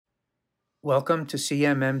Welcome to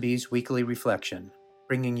CMMB's Weekly Reflection,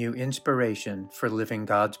 bringing you inspiration for living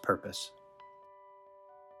God's purpose.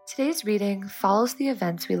 Today's reading follows the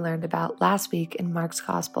events we learned about last week in Mark's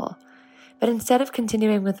Gospel, but instead of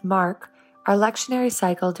continuing with Mark, our lectionary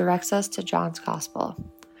cycle directs us to John's Gospel.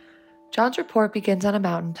 John's report begins on a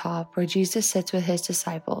mountaintop where Jesus sits with his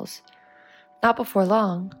disciples. Not before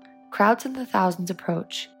long, crowds in the thousands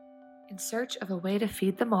approach. In search of a way to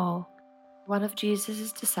feed them all, one of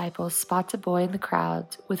Jesus' disciples spots a boy in the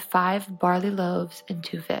crowd with 5 barley loaves and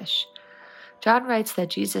 2 fish. John writes that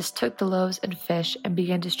Jesus took the loaves and fish and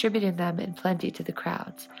began distributing them in plenty to the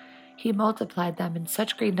crowds. He multiplied them in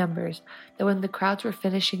such great numbers that when the crowds were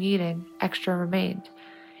finishing eating, extra remained.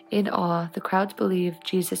 In awe, the crowds believed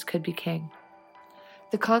Jesus could be king.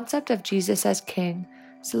 The concept of Jesus as king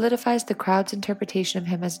solidifies the crowd's interpretation of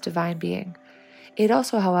him as a divine being. It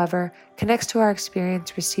also, however, connects to our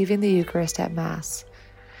experience receiving the Eucharist at Mass.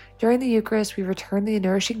 During the Eucharist, we return the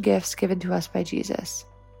nourishing gifts given to us by Jesus.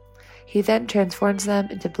 He then transforms them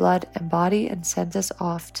into blood and body and sends us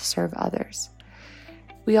off to serve others.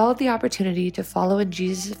 We all have the opportunity to follow in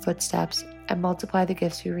Jesus' footsteps and multiply the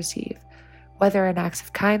gifts we receive, whether in acts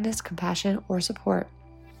of kindness, compassion, or support.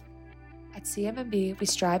 At CMMB, we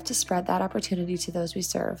strive to spread that opportunity to those we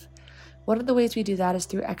serve. One of the ways we do that is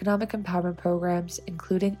through economic empowerment programs,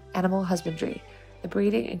 including animal husbandry, the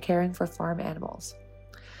breeding and caring for farm animals.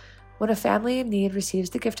 When a family in need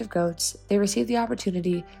receives the gift of goats, they receive the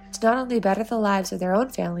opportunity to not only better the lives of their own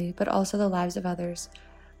family, but also the lives of others.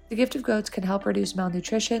 The gift of goats can help reduce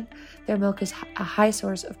malnutrition, their milk is a high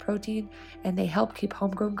source of protein, and they help keep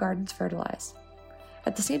homegrown gardens fertilized.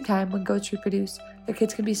 At the same time, when goats reproduce, their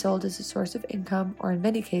kids can be sold as a source of income or, in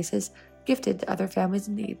many cases, gifted to other families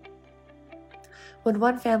in need. When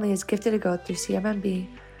one family is gifted a goat through CMMB,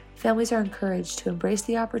 families are encouraged to embrace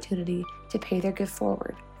the opportunity to pay their gift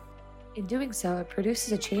forward. In doing so, it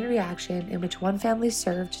produces a chain reaction in which one family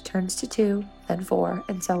served turns to 2, then 4,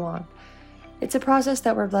 and so on. It's a process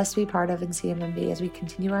that we're blessed to be part of in CMMB as we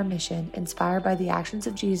continue our mission, inspired by the actions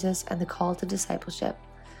of Jesus and the call to discipleship.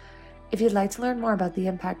 If you'd like to learn more about the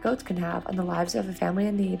impact goats can have on the lives of a family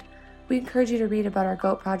in need, we encourage you to read about our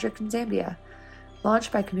goat project in Zambia.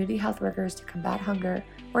 Launched by community health workers to combat hunger,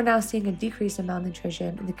 we're now seeing a decrease in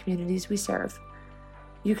malnutrition in the communities we serve.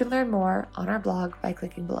 You can learn more on our blog by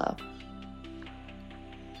clicking below.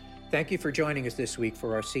 Thank you for joining us this week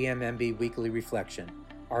for our CMMB Weekly Reflection.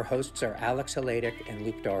 Our hosts are Alex Haladic and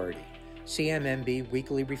Luke Doherty. CMMB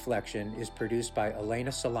Weekly Reflection is produced by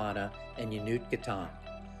Elena Solana and Yanut Gatan.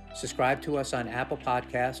 Subscribe to us on Apple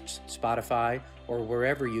Podcasts, Spotify, or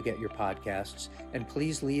wherever you get your podcasts, and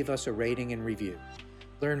please leave us a rating and review.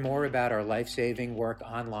 Learn more about our life-saving work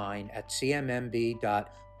online at cmmb.org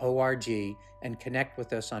and connect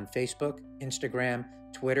with us on Facebook, Instagram,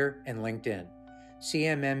 Twitter, and LinkedIn.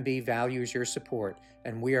 CMMB values your support,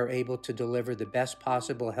 and we are able to deliver the best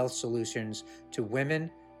possible health solutions to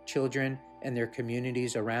women, children, and their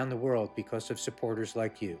communities around the world because of supporters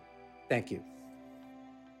like you. Thank you.